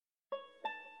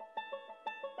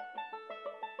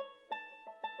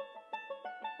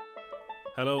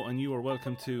Hello, and you are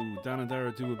welcome to Dan and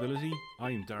Dara Doability.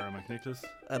 I'm Dara McNicholas.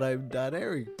 And I'm Dan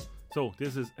Airy. So,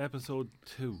 this is episode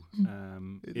 2.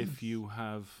 If you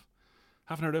haven't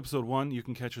heard episode 1, you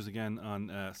can catch us again on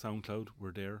SoundCloud.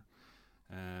 We're there.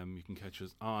 You can catch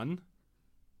us on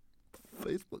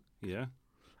Facebook. Yeah.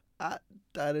 At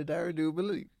Dan and Dara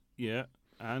Doability. Yeah.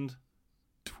 And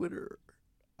Twitter.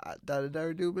 At Dan and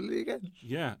Dara Doability again.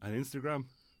 yeah, and Instagram.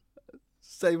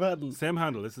 Same handle. Same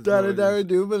handle. This is Dan and Dara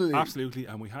Doability. Absolutely.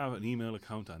 And we have an email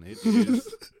account on it. It is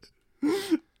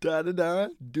Dan and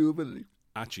Dara Doability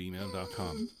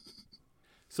 @gmail.com.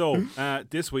 So,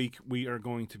 this week we are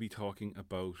going to be talking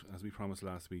about, as we promised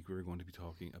last week, we were going to be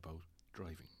talking about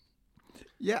driving.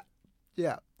 Yeah.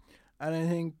 And I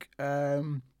think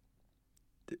from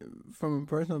a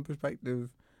personal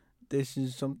perspective, this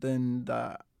is something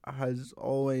that has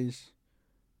always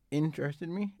interested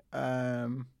me.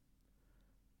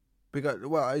 Because,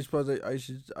 well, I suppose I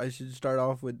should start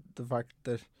off with the fact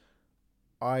that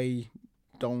I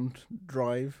don't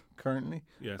drive currently.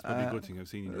 Yeah, it's probably a good thing I've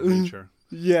seen you in your wheelchair.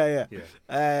 Yeah.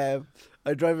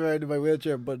 I drive around in my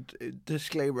wheelchair, but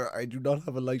disclaimer, I do not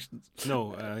have a license.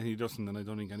 No, he doesn't, and I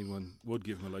don't think anyone would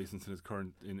give him a license in his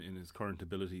current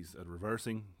abilities at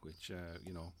reversing, which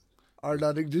are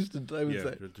non-existent. I would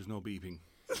say. There's no beeping.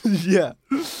 Yeah.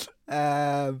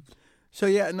 So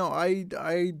yeah, no,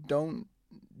 I don't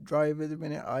drive at the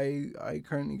minute. I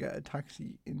currently get a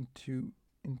taxi into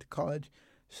college.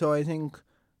 So I think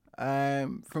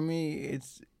for me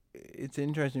it's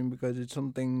interesting because it's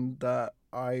something that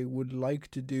I would like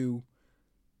to do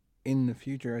in the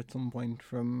future at some point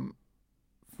from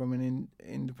an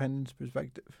independence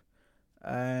perspective.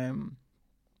 And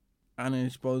I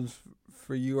suppose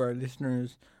for you, our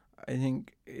listeners, I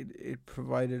think it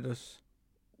provided us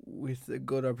with a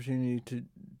good opportunity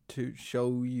to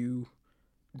show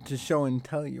and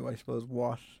tell you, I suppose,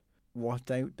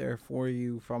 what's out there for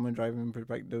you from a driving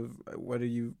perspective, whether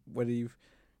you've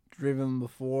driven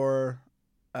before,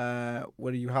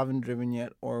 whether you haven't driven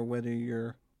yet, or whether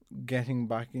you're getting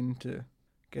back into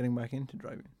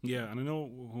driving. Yeah, and I know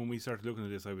when we started looking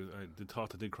at this, the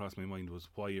thought that did cross my mind was,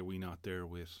 why are we not there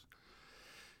with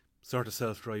sort of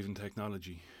self-driving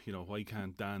technology? You know, why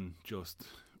can't Dan just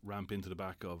ramp into the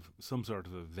back of some sort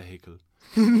of a vehicle?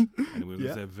 Anyway, we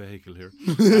say vehicle here.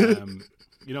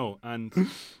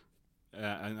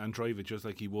 And drive it just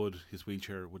like he would his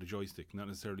wheelchair with a joystick, not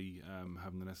necessarily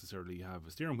having to necessarily have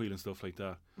a steering wheel and stuff like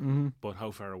that. Mm-hmm. But how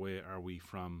far away are we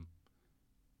from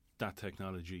that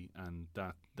technology and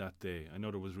that day? I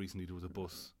know there was a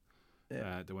bus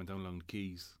that went down along the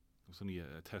Quays. It was only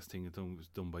a test thing. It was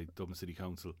done by Dublin City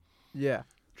Council. Yeah,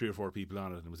 3 or 4 people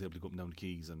on it, and was able to go up and down the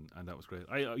Quays, and that was great.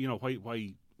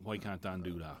 Why can't Dan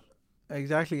do that?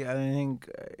 Exactly, and I think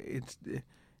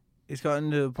it's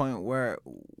gotten to the point where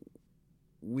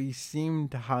we seem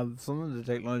to have some of the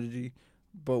technology,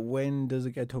 but when does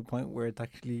it get to a point where it's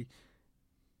actually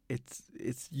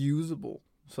it's usable,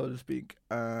 so to speak?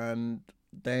 And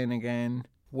then again,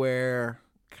 where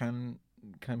can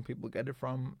people get it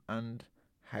from, and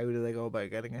how do they go about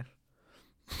getting it?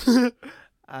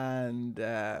 And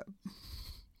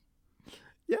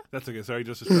yeah, that's okay. Sorry,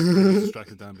 just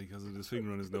distracted Dan because of his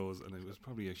finger on his nose, and it was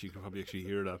probably you could probably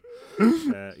hear that.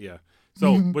 Yeah.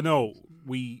 So, but no,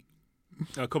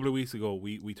 a couple of weeks ago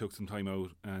we took some time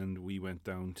out and we went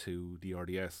down to the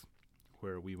RDS,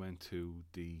 where we went to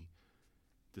the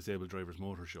Disabled Drivers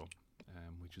Motor Show,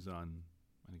 which is on,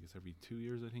 I think it's every 2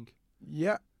 years, I think.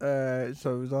 Yeah.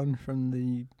 So it was on from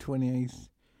the 28th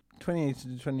to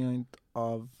the 29th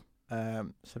of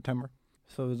September.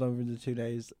 So it was over the 2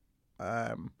 days.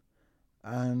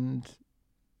 And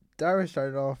Dara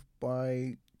started off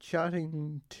by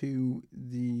chatting to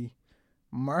the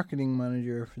marketing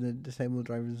manager for the Disabled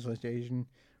Drivers Association,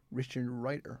 Richard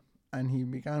Ryder, and he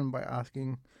began by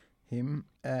asking him,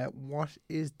 what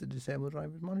is the Disabled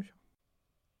Drivers Motor Show?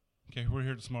 Okay, we're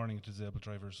here this morning at the Disabled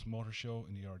Drivers Motor Show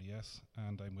in the RDS,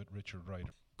 and I'm with Richard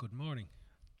Ryder. Good morning.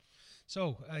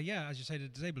 So, as you say, the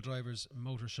Disabled Drivers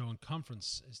Motor Show and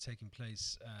Conference is taking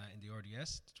place in the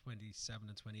RDS, 27th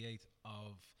and 28th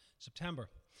of September.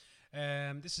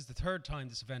 This is the third time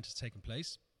this event has taken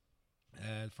place.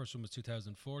 The first one was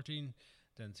 2014,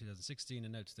 then 2016,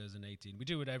 and now 2018. We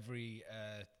do it every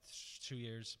 2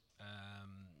 years.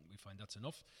 We find that's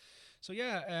enough. So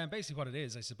basically what it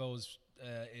is, I suppose,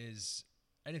 is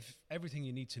everything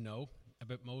you need to know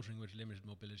about motoring with limited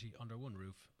mobility under one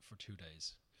roof for 2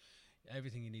 days.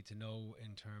 Everything you need to know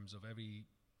in terms of every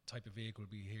type of vehicle will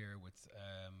be here with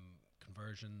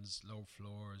conversions, low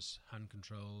floors, hand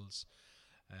controls.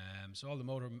 So all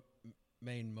the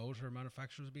main motor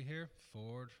manufacturers will be here: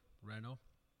 Ford, Renault,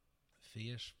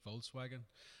 Fiat, Volkswagen,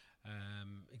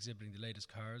 exhibiting the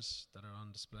latest cars that are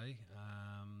on display.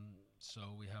 So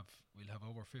we'll have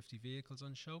over 50 vehicles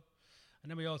on show, and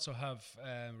then we also have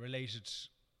related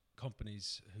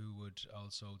companies who would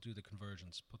also do the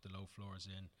conversions, put the low floors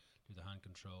in, do the hand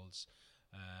controls.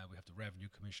 We have the revenue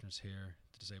commissioners here,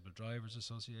 the Disabled Drivers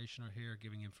Association are here,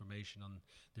 giving information on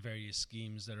the various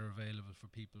schemes that are available for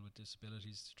people with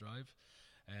disabilities to drive.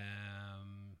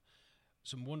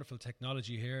 Some wonderful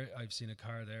technology here. I've seen a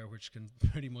car there which can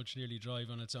pretty much nearly drive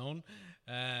on its own.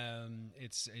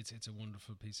 It's a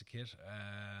wonderful piece of kit.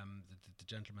 The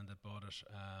gentleman that bought it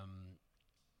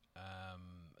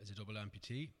is a double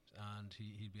amputee, and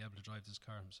he'll be able to drive this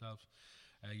car himself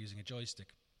using a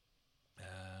joystick.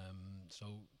 So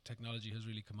technology has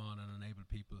really come on and enabled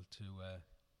people to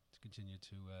continue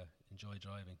to enjoy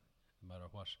driving, no matter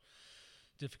what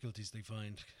difficulties they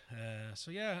find.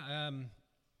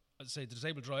 I'd say the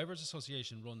Disabled Drivers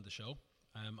Association run the show.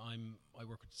 I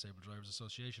work with the Disabled Drivers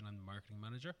Association. I'm the marketing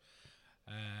manager.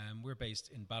 We're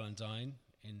based in Ballantyne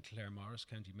in Claremorris,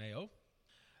 County Mayo.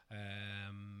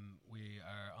 We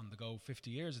are on the go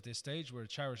 50 years at this stage. We're a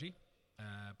charity.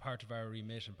 Part of our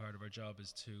remit and part of our job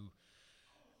is to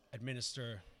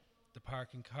administer the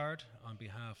parking card on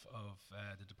behalf of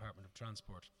the Department of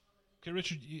Transport. Okay,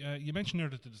 Richard, you mentioned there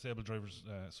that the Disabled Drivers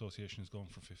Association is going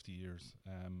for 50 years.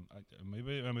 I'm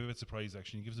a bit surprised,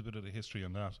 actually. Give us a bit of the history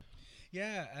on that.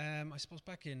 Yeah, I suppose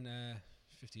back in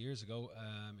 50 years ago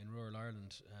in rural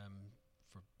Ireland,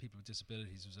 for people with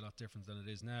disabilities, it was a lot different than it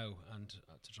is now, and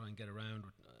to try and get around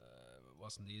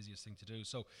wasn't the easiest thing to do.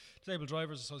 So Disabled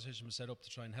Drivers Association was set up to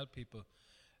try and help people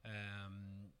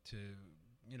to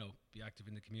be active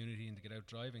in the community and to get out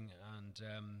driving. And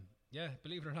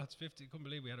believe it or not, it's 50. Couldn't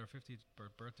believe we had our 50th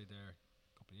birthday there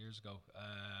a couple of years ago.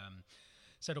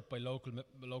 Set up by local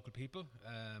people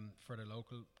for the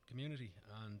local community,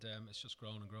 and it's just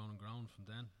grown and grown and grown from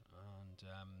then. And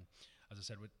as I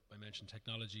said, I mentioned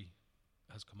technology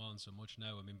has come on so much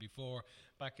now. I mean,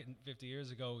 back in 50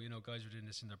 years ago, guys were doing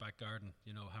this in their back garden,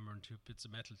 hammering two bits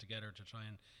of metal together to try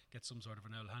and get some sort of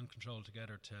an hand control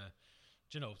together to,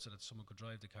 so that someone could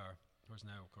drive the car. Whereas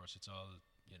now, of course, it's all,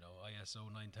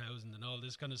 ISO 9000 and all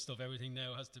this kind of stuff. Everything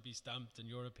now has to be stamped and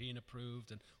European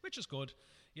approved, and which is good,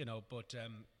 but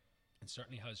it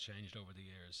certainly has changed over the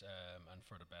years, and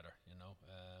for the better,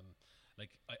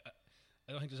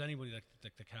 I don't think there's anybody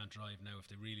that can't drive now if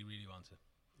they really, really want to.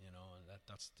 And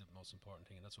that's the most important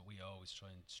thing, and that's what we always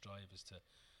try and strive, is to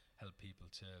help people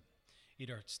to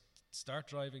either start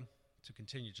driving, to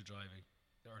continue to driving,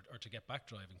 or to get back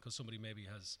driving, because somebody maybe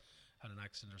has had an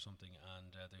accident or something and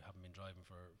they haven't been driving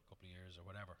for a couple of years or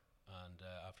whatever, and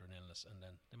after an illness, and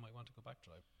then they might want to go back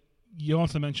drive. You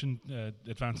also mentioned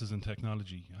advances in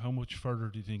technology. How much further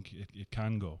do you think it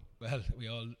can go? Well, we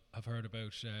all have heard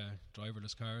about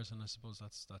driverless cars, and I suppose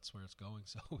that's where it's going.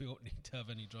 So we won't need to have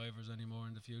any drivers anymore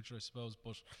in the future, I suppose.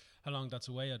 But how long that's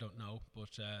away, I don't know.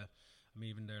 But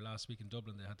even there last week in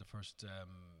Dublin, they had the first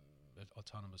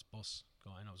autonomous bus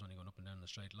going. I know it was only going up and down the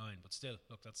straight line, but still,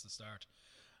 look, that's the start.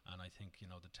 And I think, the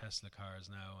Tesla cars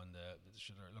now, and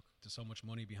there's so much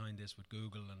money behind this with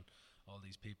Google and all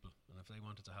these people, and if they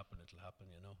want it to happen, it'll happen,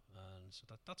 and so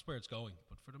that's where it's going.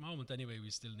 But for the moment anyway, we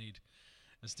still need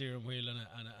a steering wheel and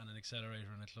an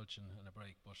accelerator and a clutch and a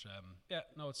brake. But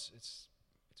it's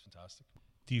fantastic.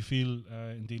 Do you feel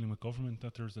in dealing with government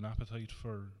that there's an appetite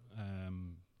for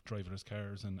driverless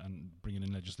cars and bringing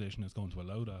in legislation that's going to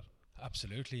allow that?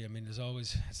 Absolutely. I mean, there's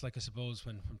always, it's like, I suppose,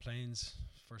 when planes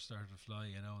first started to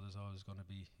fly, there's always going to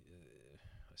be,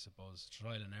 I suppose,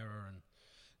 trial and error, and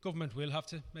government will have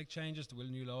to make changes. There will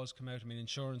new laws come out. I mean,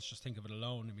 insurance, just think of it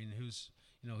alone. I mean, who's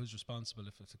responsible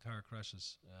if a car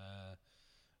crashes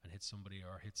and hits somebody,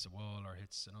 or hits a wall, or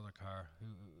hits another car?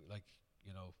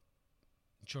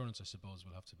 Insurance, I suppose,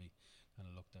 will have to be kind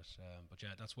of looked at. But yeah,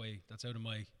 that's out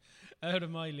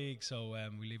of my league. So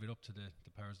we leave it up to the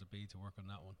powers that be to work on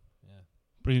that one. Yeah.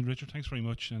 Brilliant, Richard. Thanks very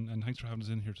much, and thanks for having us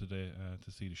in here today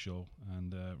to see the show.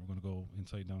 And we're going to go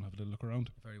inside now and have a little look around.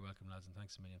 You're very welcome, lads, and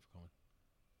thanks a million for coming.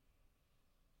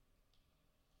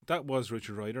 That was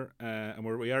Richard Ryder, and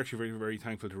we are actually very, very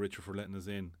thankful to Richard for letting us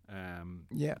in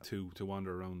to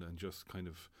wander around and just kind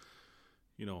of,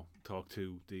 talk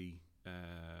to the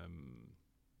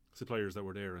suppliers that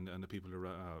were there and the people who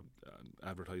are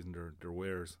advertising their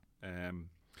wares.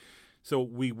 So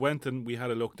we went and we had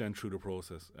a look then through the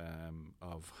process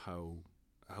of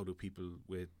how do people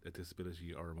with a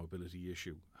disability or a mobility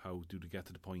issue, how do they get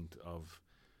to the point of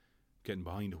getting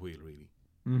behind the wheel, really.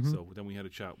 Mm-hmm. So then we had a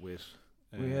chat with...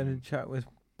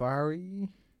 Barry.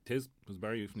 It was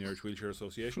Barry from the Irish Wheelchair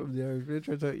Association. From the Irish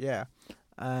Wheelchair, yeah.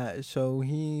 So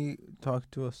he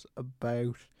talked to us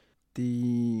about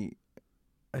the,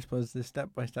 I suppose, the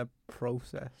step-by-step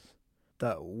process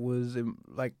that was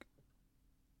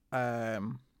I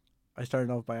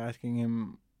started off by asking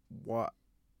him what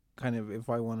kind of, if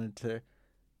I wanted to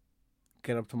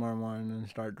get up tomorrow morning and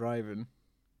start driving,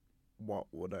 what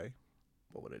would I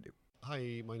do?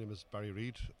 Hi, my name is Barry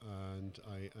Reid and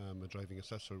I am a driving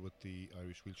assessor with the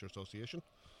Irish Wheelchair Association.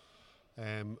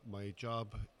 My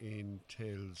job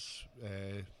entails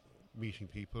meeting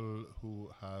people who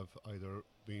have either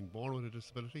been born with a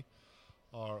disability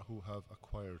or who have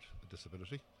acquired a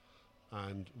disability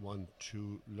and want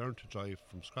to learn to drive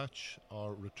from scratch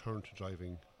or return to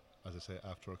driving, as I say,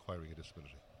 after acquiring a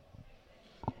disability.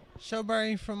 So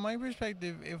Barry, from my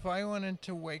perspective, if I wanted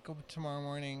to wake up tomorrow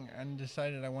morning and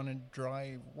decided I want to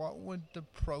drive, what would the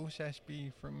process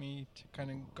be for me to kind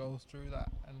of go through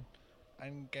that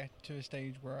and get to a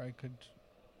stage where I could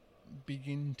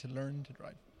begin to learn to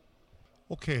drive?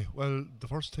 Okay, well, the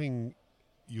first thing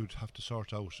you'd have to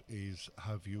sort out is,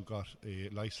 have you got a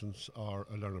licence or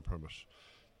a learner permit?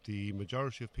 The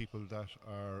majority of people that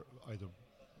are either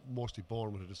mostly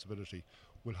born with a disability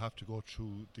will have to go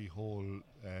through the whole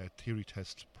theory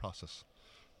test process.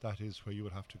 That is where you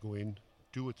will have to go in,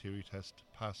 do a theory test,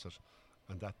 pass it,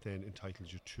 and that then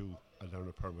entitles you to a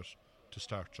learner permit to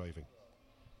start driving.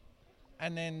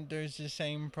 And then there's the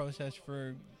same process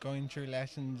for going through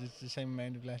lessons. It's the same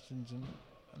amount of lessons and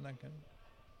that kind of.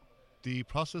 The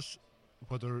process,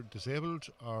 whether disabled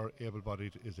or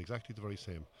able-bodied, is exactly the very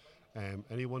same.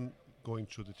 Anyone going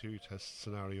through the theory test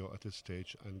scenario at this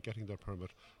stage and getting their permit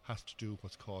has to do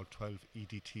what's called 12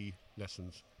 EDT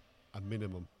lessons, a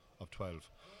minimum of 12,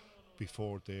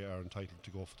 before they are entitled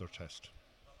to go for their test.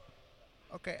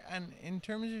 Okay, and in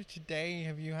terms of today,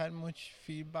 have you had much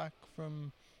feedback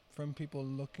from people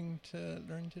looking to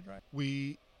learn to drive?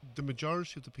 The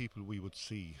majority of the people we would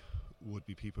see would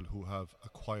be people who have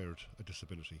acquired a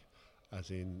disability, as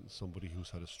in somebody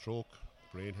who's had a stroke,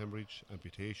 brain hemorrhage,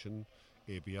 amputation,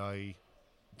 ABI,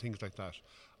 things like that,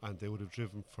 and they would have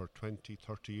driven for 20,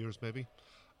 30 years maybe,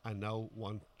 and now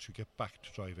want to get back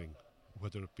to driving,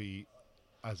 whether it be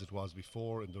as it was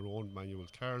before in their own manual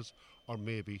cars, or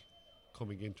maybe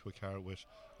coming into a car with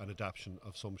an adaptation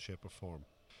of some shape or form.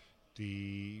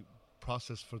 The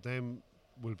process for them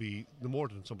will be, no more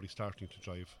than somebody starting to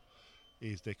drive,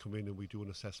 is they come in and we do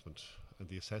an assessment, and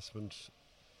the assessment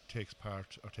takes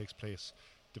place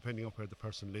depending on where the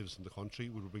person lives in the country.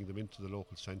 We will bring them into the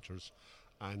local centres,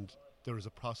 and there is a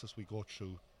process we go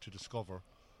through to discover,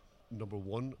 number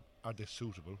one, are they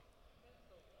suitable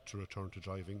to return to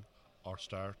driving or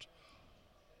start,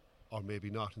 or maybe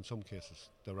not in some cases.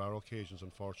 There are occasions,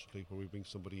 unfortunately, where we bring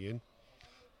somebody in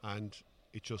and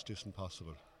it just isn't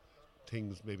possible.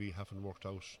 Things maybe haven't worked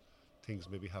out, things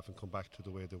maybe haven't come back to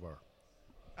the way they were.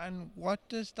 And what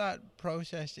does that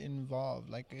process involve?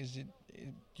 Like, do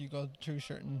you go through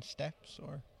certain steps,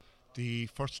 or? The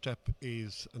first step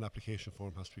is an application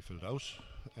form has to be filled out.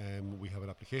 We have an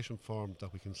application form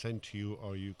that we can send to you,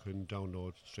 or you can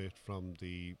download straight from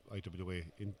the IWA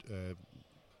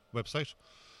website.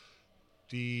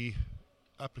 The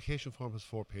application form has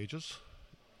 4 pages,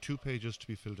 2 pages to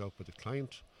be filled out by the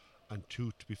client and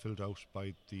 2 to be filled out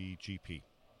by the GP.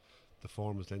 The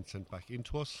form is then sent back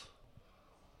into us.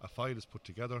 A file is put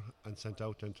together and sent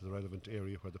out then to the relevant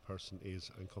area where the person is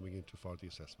and coming into for the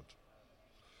assessment.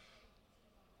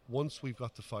 Once we've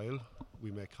got the file,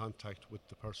 we make contact with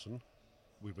the person,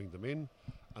 we bring them in,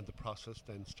 and the process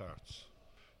then starts.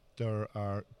 There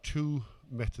are 2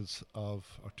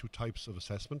 types of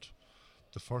assessment.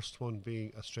 The first one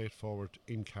being a straightforward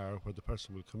in-car, where the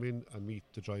person will come in and meet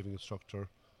the driving instructor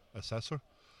assessor,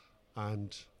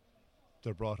 and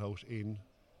they're brought out in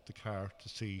the car to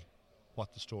see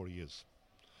what the story is.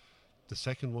 The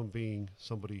second one being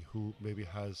somebody who maybe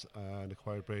has an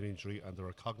acquired brain injury and there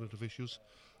are cognitive issues,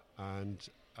 and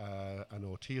an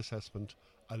OT assessment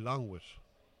along with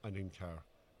an in-car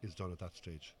is done at that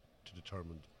stage to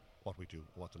determine what we do,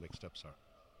 what the next steps are.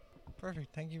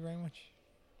 Perfect, thank you very much.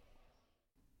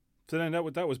 So then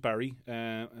that was Barry,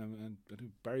 and I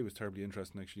think Barry was terribly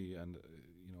interesting actually, and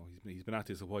he's been at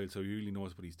this a while, so he really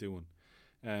knows what he's doing.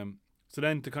 So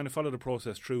then to kind of follow the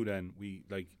process through, then we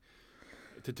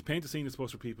to paint the scene, I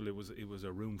suppose, for people, it was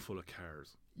a room full of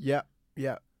cars. Yeah,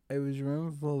 it was a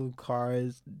room full of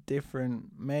cars,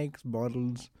 different makes,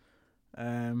 models,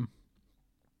 as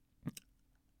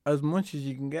much as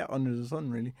you can get under the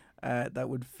sun, really, that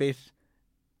would fit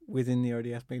within the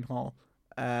RDS main hall,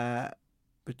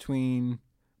 between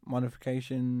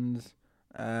modifications,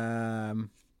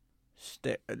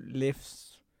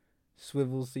 lifts,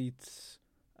 swivel seats,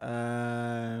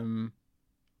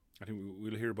 I think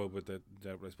we'll hear about that.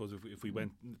 I suppose if we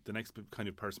went, the next kind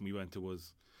of person we went to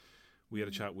was, we had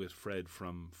a chat with Fred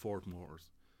from Fort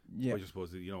Motors. Yeah. Which I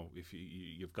suppose, if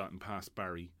you've gotten past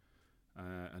Barry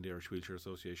and the Irish Wheelchair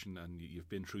Association and you've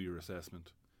been through your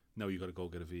assessment, now you've got to go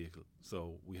get a vehicle.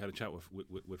 So we had a chat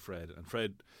with Fred, and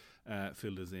Fred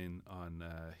filled us in on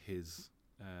his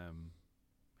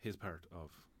part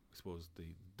of, I suppose,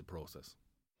 the process.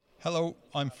 Hello,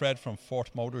 I'm Fred from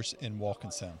Fort Motors in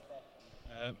Walkinstown.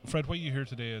 Fred, why are you here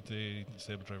today at the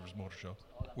Disabled Drivers Motor Show?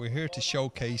 We're here to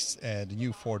showcase the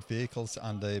new Ford vehicles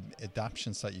and the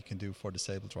adaptations that you can do for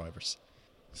disabled drivers.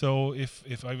 So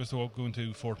if I was to go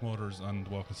into Fort Motors on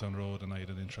Walkinstown Road and I had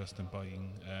an interest in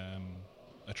buying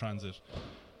a Transit,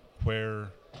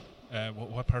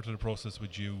 what part of the process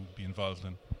would you be involved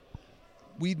in?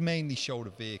 We'd mainly show the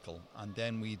vehicle, and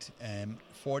then we'd,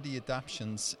 for the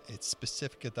adaptions, it's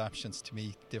specific adaptions to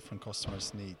meet different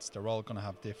customers' needs. They're all going to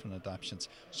have different adaptions.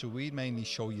 So we'd mainly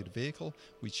show you the vehicle,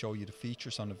 we'd show you the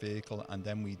features on the vehicle, and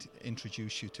then we'd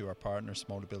introduce you to our partners,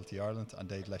 Motability Ireland, and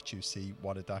they'd let you see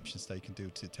what adaptions they can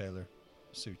do to tailor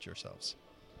suit yourselves.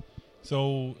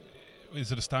 So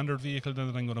is it a standard vehicle then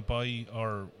that I'm going to buy,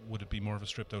 or would it be more of a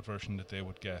stripped out version that they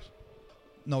would get?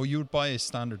 No, you would buy a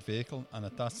standard vehicle, and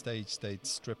at that stage they'd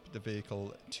strip the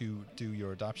vehicle to do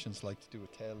your adaptions, like to do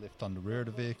a tail lift on the rear of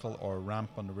the vehicle or a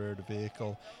ramp on the rear of the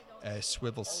vehicle, a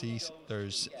swivel seat.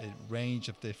 There's a range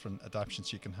of different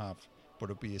adaptions you can have,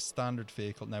 but it would be a standard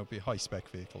vehicle. Now it would be a high-spec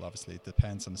vehicle, obviously. It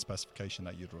depends on the specification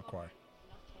that you'd require.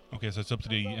 Okay, so it's up to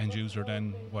the end user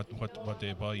then what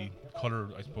they buy. Colour,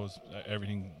 I suppose,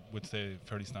 everything would stay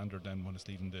fairly standard then when it's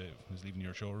leaving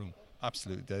your showroom.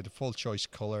 Absolutely, they had a full choice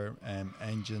colour,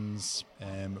 engines,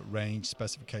 range,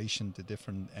 specification, the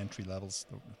different entry levels,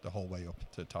 the whole way up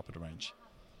to the top of the range.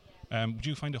 Would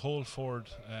you find the whole Ford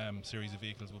series of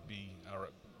vehicles would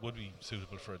be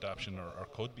suitable for adaptation, or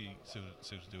could be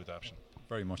suited to adaptation?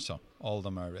 Very much so. All of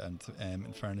them are, and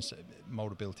in fairness,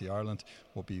 Motability Ireland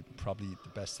will be probably the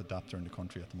best adapter in the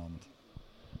country at the moment.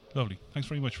 Lovely. Thanks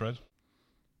very much, Fred.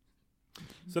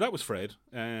 So that was Fred.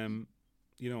 And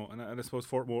I suppose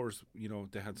Fort Motors,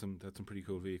 they had some pretty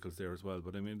cool vehicles there as well.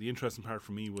 But I mean, the interesting part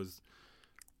for me was,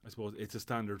 I suppose, it's a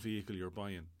standard vehicle you're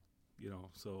buying,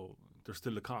 so there's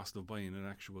still the cost of buying an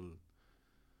actual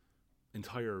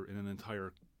entire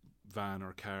van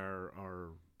or car or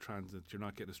Transit. You're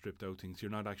not getting stripped out things. You're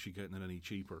not actually getting it any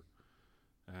cheaper.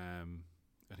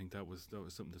 I think that was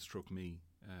something that struck me.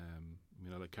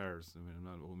 I like cars.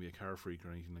 I won't be a car freak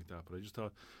or anything like that.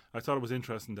 But I thought it was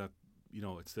interesting that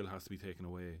it still has to be taken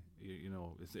away.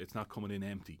 It's not coming in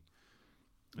empty.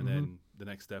 And then the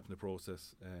next step in the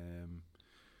process,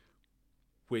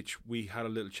 which we had a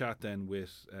little chat then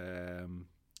with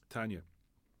Tanya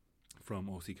from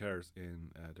OC Cars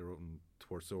they're out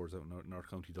towards Swords out in North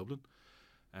County Dublin.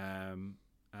 And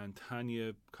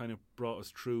Tanya kind of brought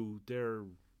us through their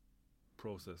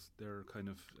process, their kind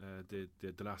of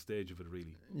the last stage of it,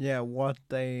 really. Yeah, what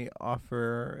they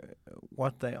offer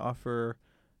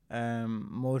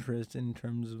motorists in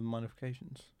terms of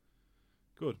modifications.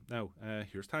 Good. Now,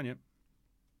 here's Tanya.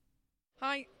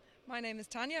 Hi, my name is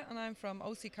Tanya and I'm from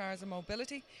OC Cars and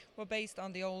Mobility. We're based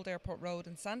on the Old Airport Road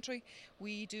in Santry.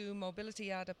 We do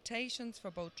mobility adaptations for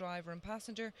both driver and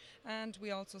passenger, and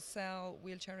we also sell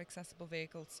wheelchair accessible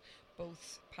vehicles,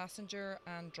 both passenger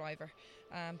and driver.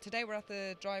 Today we're at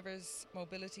the Drivers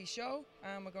Mobility Show,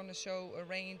 and we're going to show a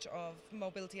range of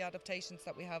mobility adaptations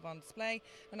that we have on display,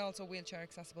 and also wheelchair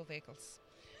accessible vehicles.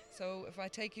 So if I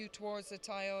take you towards the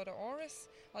Toyota Auris,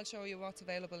 I'll show you what's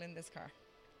available in this car.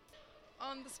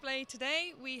 On display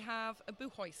today we have a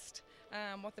boot hoist.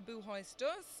 What the boot hoist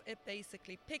does, it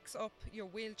basically picks up your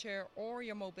wheelchair or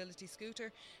your mobility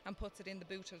scooter and puts it in the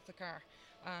boot of the car.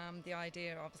 The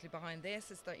idea obviously behind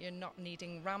this is that you're not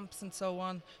needing ramps and so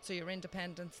on, so you're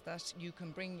independent, that you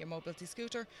can bring your mobility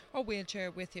scooter or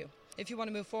wheelchair with you. If you want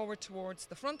to move forward towards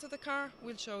the front of the car,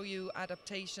 we'll show you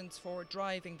adaptations for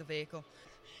driving the vehicle.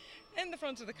 In the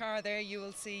front of the car there you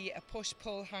will see a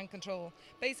push-pull hand control.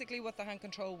 Basically what the hand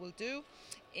control will do,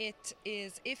 it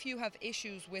is if you have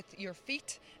issues with your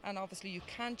feet and obviously you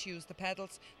can't use the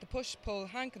pedals, the push-pull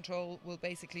hand control will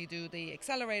basically do the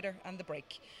accelerator and the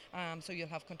brake. So you'll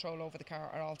have control over the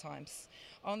car at all times.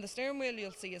 On the steering wheel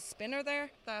you'll see a spinner there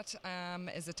that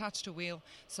is attached to a wheel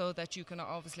so that you can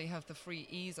obviously have the free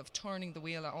ease of turning the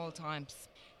wheel at all times.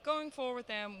 Going forward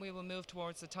then, we will move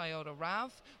towards the Toyota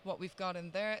RAV. What we've got in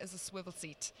there is a swivel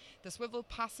seat. The swivel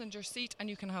passenger seat, and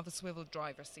you can have a swivel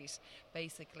driver seat.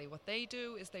 Basically what they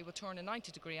do is they will turn a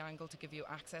 90-degree angle to give you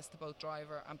access to both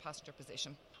driver and passenger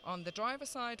position. On the driver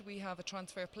side, we have a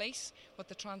transfer plate. What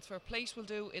the transfer plate will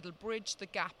do, it'll bridge the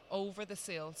gap over the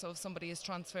sill. So if somebody is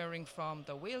transferring from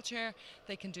the wheelchair,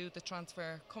 they can do the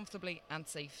transfer comfortably and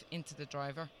safe into the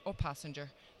driver or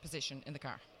passenger position in the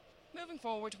car. Moving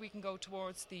forward, we can go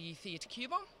towards the Fiat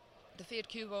Cubo. The Fiat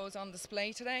Cubo is on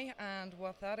display today, and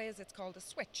what that is, it's called a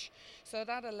switch. So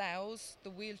that allows the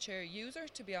wheelchair user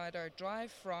to be either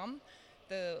drive from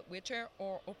the wheelchair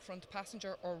or up front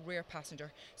passenger or rear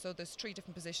passenger. So there's 3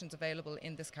 different positions available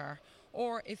in this car.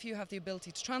 Or if you have the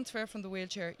ability to transfer from the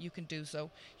wheelchair, you can do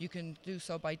so. You can do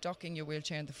so by docking your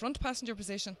wheelchair in the front passenger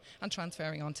position and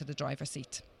transferring onto the driver's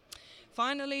seat.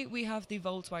 Finally, we have the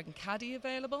Volkswagen Caddy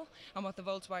available, and what the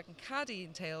Volkswagen Caddy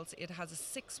entails, it has a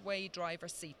 6-way driver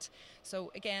seat.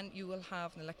 So again, you will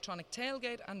have an electronic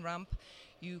tailgate and ramp.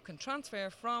 You can transfer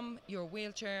from your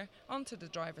wheelchair onto the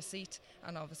driver's seat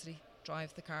and obviously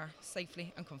drive the car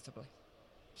safely and comfortably.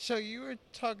 So you were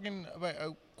talking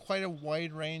about quite a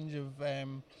wide range of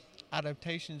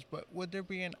adaptations, but would there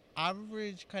be an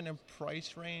average kind of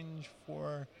price range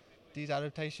for these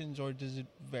adaptations, or does it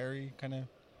vary kind of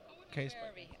case by?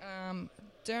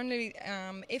 Generally,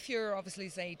 if you're obviously,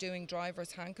 say, doing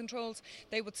driver's hand controls,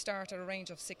 they would start at a range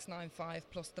of 695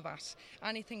 plus the VAT.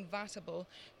 Anything VATable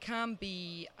can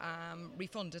be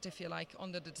refunded, if you like,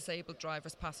 under the Disabled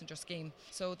Drivers Passenger Scheme.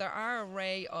 So there are an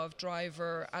array of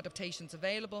driver adaptations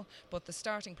available, but the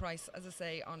starting price, as I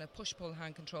say, on a push-pull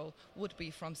hand control would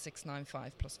be from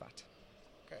 695 plus VAT.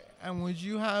 Okay. And would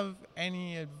you have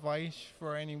any advice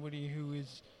for anybody who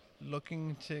is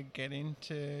looking to get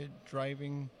into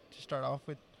driving to start off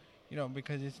with,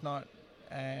 because it's not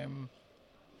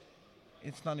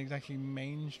exactly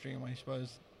mainstream, I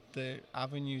suppose, the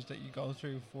avenues that you go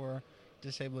through for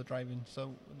disabled driving. So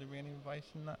would there be any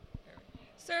advice in that area?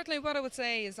 Certainly, what I would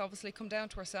say is obviously come down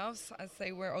to ourselves. As I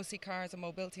say, we're OC Cars and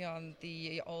Mobility on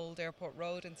the Old Airport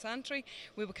Road in Santry.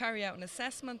 We will carry out an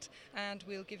assessment and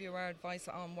we'll give you our advice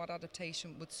on what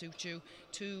adaptation would suit you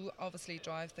to obviously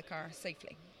drive the car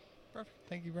safely. Perfect.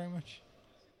 Thank you very much.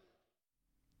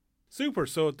 Super.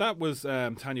 So that was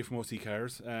Tanya from OC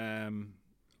Cars.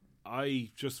 I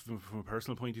just from a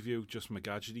personal point of view, just from a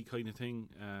gadgety kind of thing,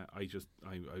 I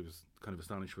was kind of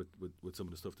astonished with some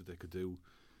of the stuff that they could do,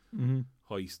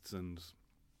 hoists and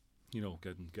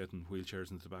getting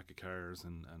wheelchairs into the back of cars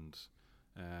and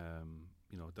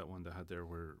that one they had there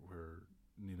where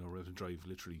rather than drive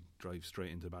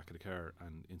straight into the back of the car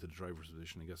and into the driver's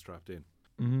position and get strapped in.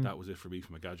 That was it for me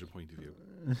from a gadget point of view.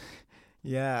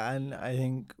 Yeah, and I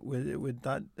think with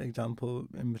that example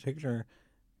in particular,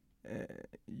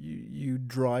 you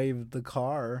drive the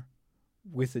car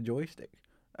with a joystick.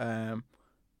 So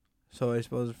I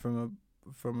suppose from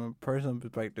a personal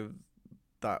perspective,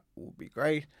 that would be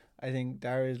great. I think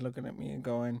Dara is looking at me and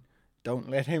going, "Don't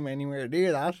let him anywhere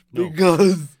near that," no.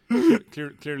 Because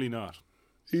clearly not.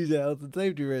 He's a health and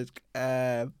safety risk.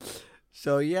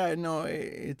 So yeah, no,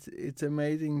 it's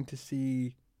amazing to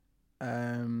see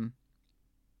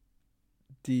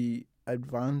the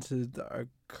advances that are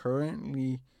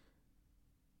currently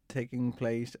taking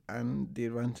place and the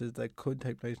advances that could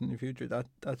take place in the future.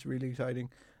 That's really exciting.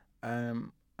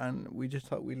 And we just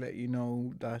thought we'd let you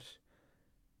know that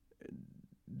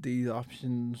these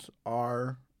options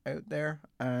are out there.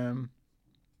 And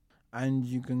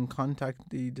you can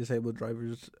contact the Disabled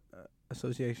Drivers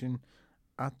Association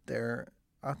at their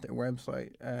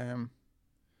website,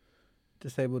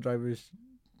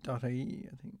 disableddrivers.ie, I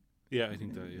think. Yeah, I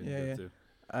think that. Yeah. That's it.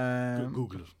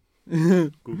 Google it.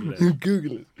 Google it.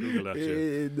 Google it. Google that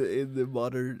shit. In the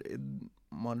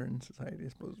modern society, I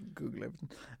suppose, Google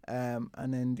everything.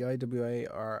 And then the IWA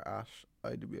are at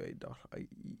iwa.ie.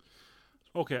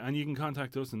 Okay, and you can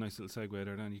contact us, a nice little segue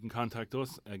there, Dan. You can contact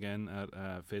us again at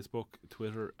Facebook,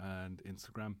 Twitter, and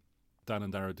Instagram. Dan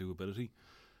and Dara Doability.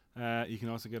 You can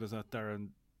also get us at Dan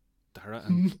and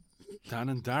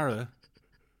Dara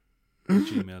at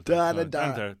gmail.com.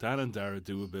 Dan and Dara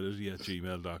Doability at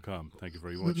gmail.com. Thank you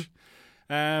very much.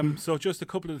 So just a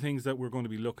couple of things that we're going to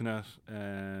be looking at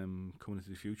coming into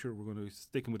the future. We're going to be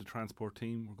sticking with the transport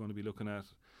team. We're going to be looking at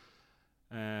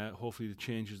hopefully the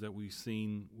changes that we've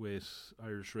seen with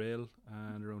Irish Rail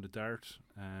and around the DART.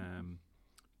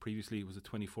 Previously it was a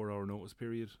 24-hour notice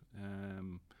period,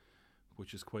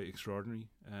 which is quite extraordinary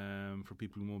for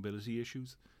people with mobility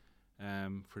issues,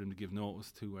 for them to give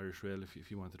notice to Irish Rail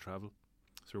if you want to travel.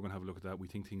 So we're going to have a look at that. We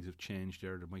think things have changed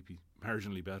there. There might be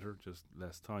marginally better, just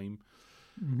less time.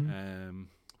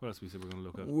 What else we said we're going to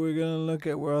look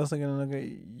at? We're also going to look at.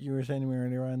 You were saying to me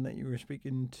earlier on that you were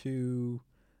speaking to,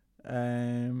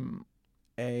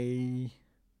 a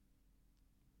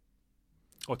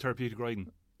Therapeutic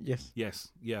riding. yes.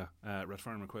 Yes, yeah.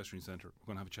 Rathfarnham Equestrian Centre.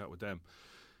 We're going to have a chat with them.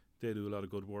 They do a lot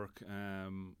of good work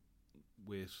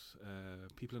with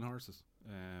people and horses.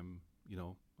 You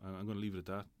know, I'm going to leave it at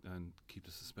that and keep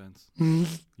the suspense.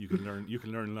 You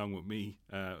can learn along with me.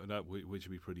 Which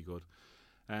would be pretty good.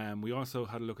 We also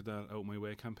had a look at that Out My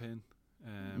Way campaign.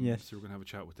 Yes. So we're going to have a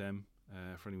chat with them.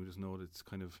 For anyone who doesn't know, it's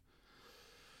kind of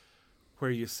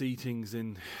where you see things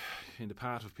in the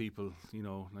path of people, you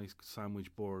know, nice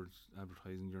sandwich boards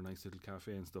advertising your nice little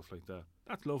cafe and stuff like that.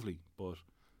 That's lovely, but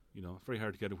you know, it's very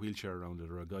hard to get a wheelchair around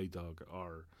it, or a guide dog,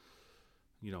 or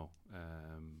you know,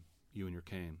 you and your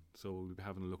cane. So we'll be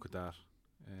having a look at that.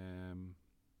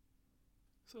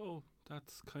 So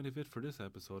that's kind of it for this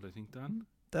episode, I think, Dan.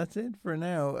 That's it for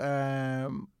now.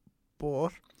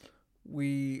 But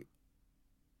we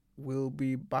will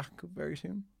be back very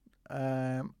soon.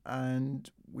 And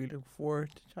we look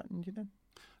forward to chatting to you then.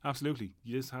 Absolutely.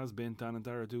 This has been Dan and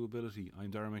Dara Do Ability.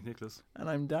 I'm Dara McNicholas. And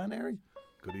I'm Dan Airy.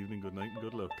 Good evening, good night, and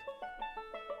good luck.